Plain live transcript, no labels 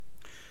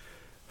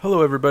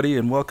Hello, everybody,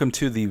 and welcome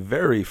to the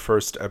very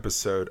first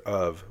episode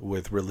of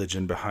With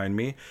Religion Behind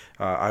Me.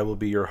 I will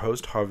be your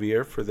host,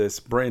 Javier, for this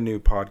brand new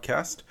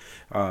podcast.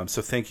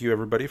 So thank you,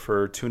 everybody,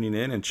 for tuning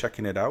in and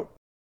checking it out.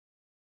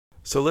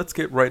 So let's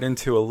get right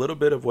into a little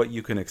bit of what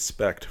you can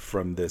expect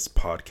from this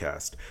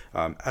podcast.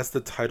 As the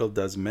title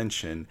does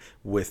mention,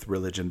 With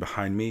Religion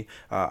Behind Me,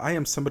 I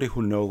am somebody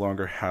who no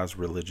longer has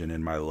religion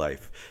in my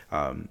life.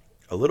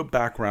 A little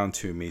background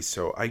to me.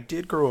 So I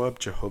did grow up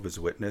Jehovah's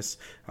Witness,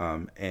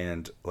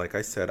 and like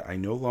I said, I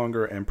no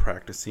longer am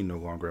practicing, no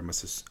longer am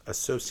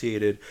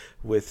associated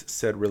with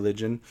said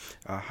religion.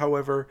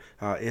 However,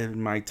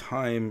 in my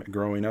time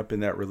growing up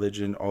in that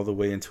religion all the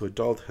way into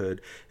adulthood,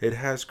 it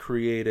has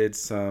created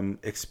some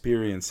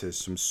experiences,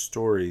 some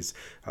stories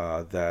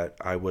that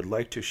I would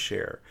like to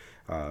share.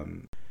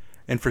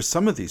 And for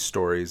some of these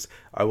stories,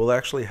 I will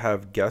actually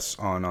have guests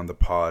on the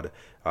pod,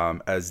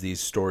 as these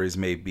stories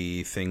may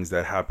be things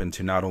that happen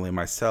to not only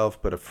myself,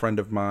 but a friend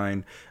of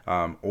mine,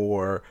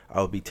 or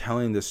I'll be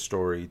telling this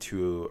story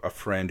to a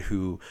friend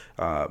who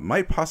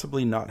might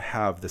possibly not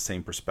have the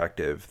same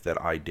perspective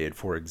that I did.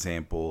 For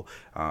example,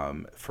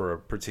 for a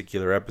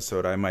particular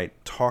episode, I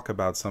might talk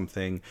about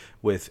something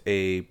with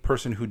a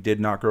person who did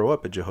not grow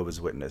up a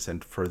Jehovah's Witness,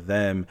 and for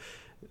them,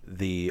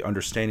 the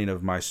understanding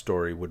of my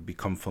story would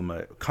come from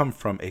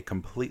a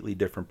completely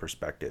different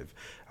perspective.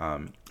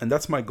 And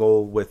that's my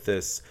goal with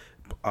this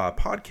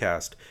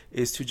podcast,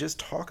 is to just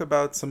talk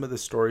about some of the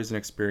stories and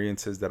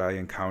experiences that I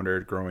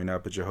encountered growing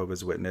up a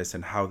Jehovah's Witness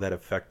and how that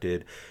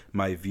affected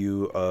my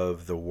view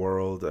of the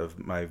world,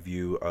 of my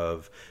view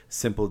of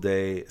simple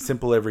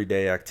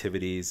everyday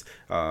activities,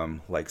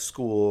 like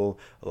school,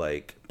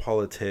 like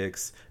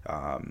politics,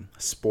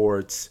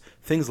 sports,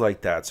 things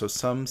like that. So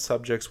some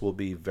subjects will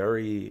be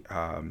very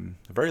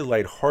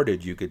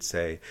lighthearted, you could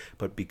say,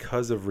 but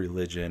because of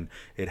religion,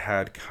 it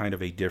had kind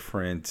of a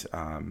different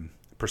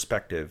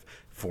perspective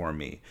for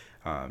me.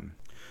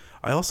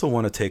 I also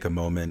want to take a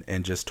moment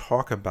and just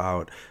talk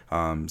about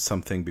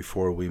something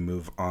before we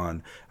move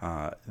on.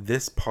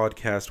 This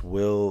podcast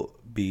will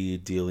be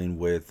dealing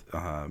with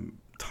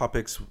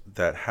topics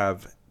that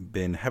have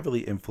been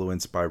heavily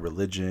influenced by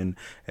religion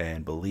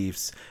and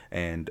beliefs,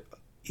 and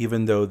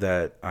even though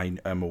that I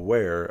am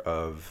aware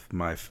of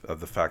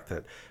the fact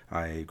that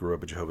I grew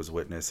up a Jehovah's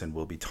Witness and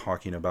will be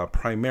talking about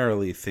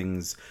primarily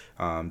things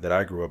that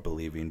I grew up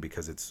believing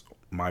because it's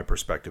my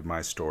perspective,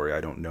 my story.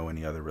 I don't know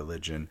any other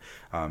religion.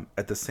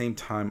 At the same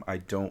time, I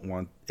don't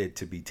want it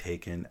to be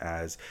taken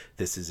as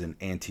this is an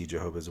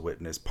anti-Jehovah's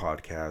Witness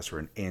podcast or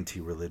an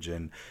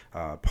anti-religion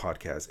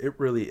podcast. It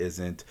really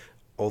isn't.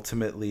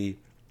 Ultimately,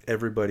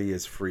 everybody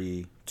is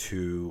free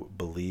to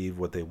believe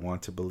what they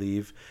want to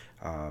believe.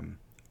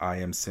 I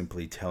am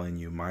simply telling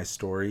you my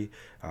story,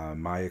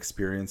 my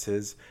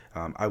experiences.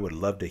 I would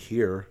love to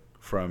hear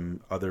from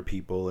other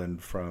people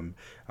and from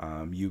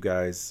you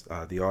guys,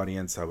 the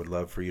audience. I would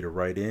love for you to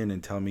write in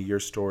and tell me your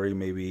story.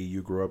 Maybe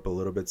you grew up a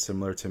little bit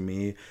similar to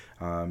me.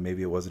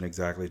 Maybe it wasn't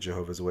exactly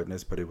Jehovah's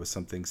Witness, but it was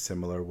something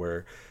similar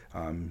where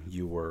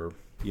you were,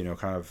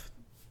 kind of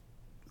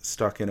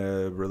stuck in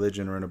a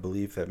religion or in a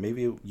belief that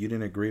maybe you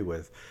didn't agree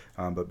with,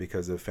 but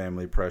because of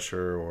family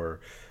pressure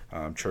or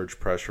church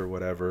pressure,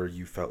 whatever,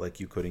 you felt like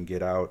you couldn't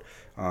get out.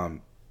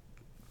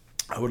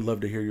 I would love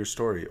to hear your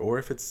story. Or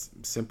if it's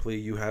simply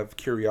you have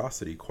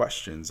curiosity,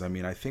 questions. I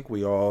mean, I think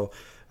we all,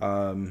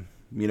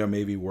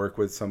 maybe work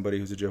with somebody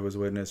who's a Jehovah's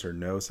Witness or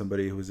know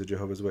somebody who's a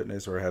Jehovah's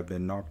Witness or have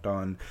been knocked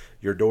on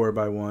your door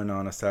by one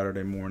on a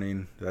Saturday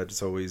morning.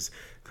 That's always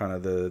kind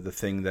of the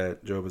thing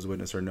that Jehovah's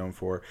Witness are known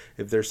for.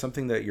 If there's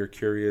something that you're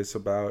curious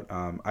about,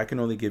 I can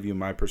only give you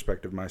my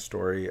perspective, my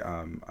story.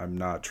 I'm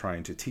not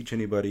trying to teach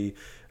anybody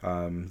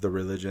the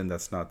religion.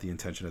 That's not the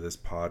intention of this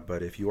pod.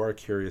 But if you are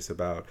curious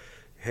about,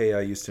 hey,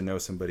 I used to know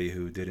somebody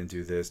who didn't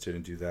do this,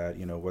 didn't do that,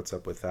 what's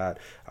up with that?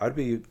 I'd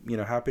be,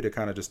 happy to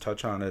kind of just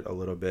touch on it a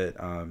little bit,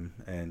 and,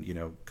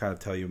 kind of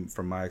tell you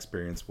from my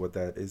experience what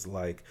that is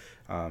like.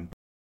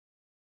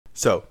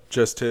 So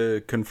just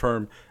to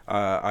confirm,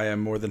 I am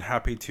more than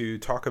happy to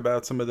talk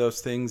about some of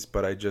those things,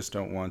 but I just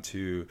don't want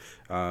to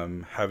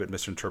have it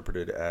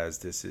misinterpreted as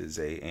this is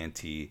a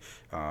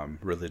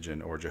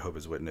anti-religion or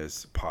Jehovah's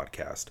Witness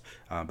podcast.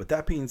 But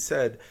that being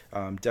said,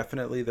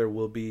 definitely there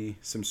will be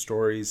some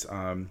stories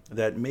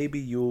that maybe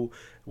you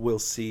will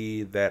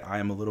see that I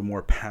am a little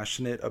more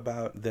passionate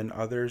about than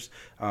others.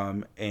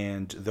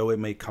 And though it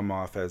may come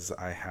off as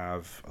I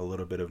have a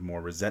little bit of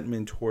more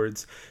resentment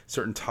towards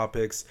certain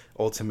topics,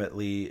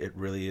 ultimately it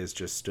really is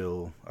just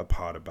still a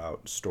pod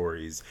about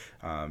stories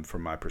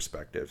from my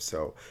perspective.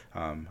 So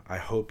I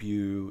hope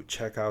you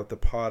check out the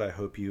pod. I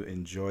hope you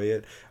enjoy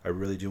it. I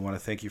really do want to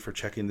thank you for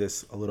checking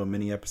this a little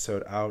mini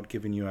episode out,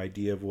 giving you an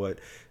idea of what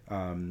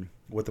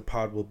the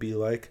pod will be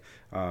like.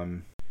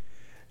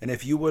 And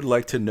if you would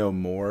like to know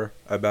more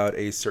about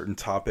a certain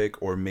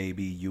topic, or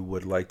maybe you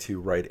would like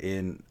to write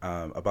in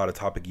about a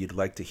topic you'd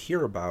like to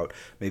hear about,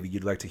 maybe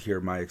you'd like to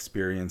hear my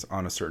experience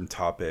on a certain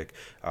topic,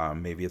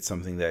 maybe it's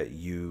something that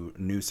you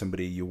knew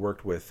somebody you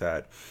worked with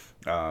that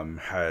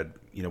had,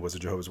 was a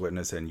Jehovah's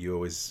Witness, and you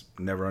always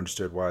never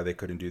understood why they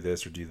couldn't do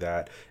this or do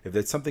that. If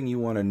it's something you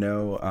want to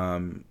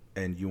know,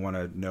 and you want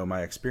to know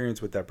my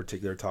experience with that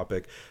particular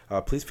topic,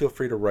 please feel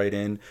free to write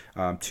in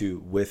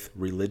to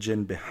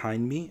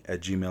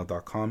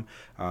withreligionbehindme@gmail.com.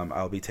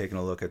 I'll be taking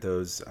a look at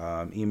those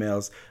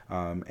emails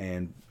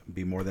and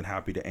be more than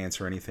happy to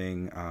answer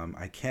anything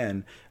I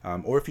can.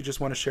 Or if you just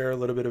want to share a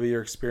little bit of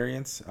your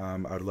experience,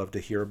 I'd love to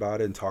hear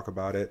about it and talk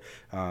about it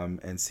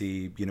and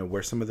see,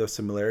 where some of those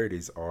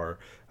similarities are.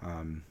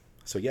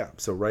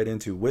 So write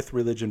into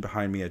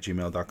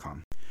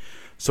withreligionbehindme@gmail.com.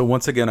 So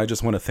once again, I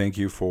just want to thank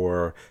you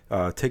for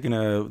taking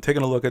a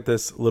look at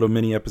this little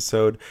mini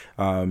episode.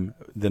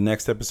 The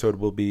next episode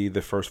will be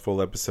the first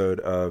full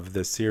episode of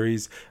this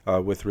series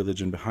with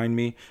Religion Behind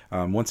Me.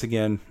 Once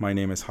again, my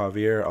name is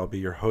Javier. I'll be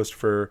your host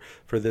for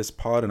this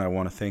pod, and I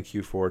want to thank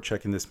you for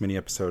checking this mini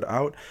episode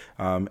out.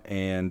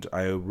 And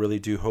I really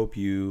do hope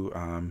you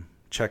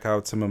check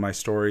out some of my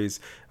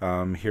stories,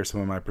 hear some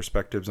of my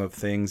perspectives of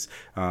things.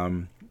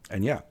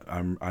 And yeah,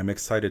 I'm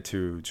excited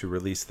to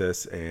release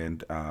this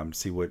and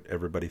see what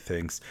everybody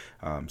thinks.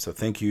 So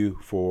thank you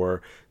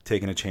for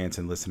taking a chance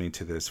and listening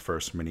to this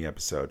first mini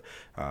episode.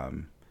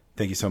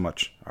 Thank you so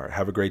much. All right,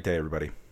 have a great day, everybody.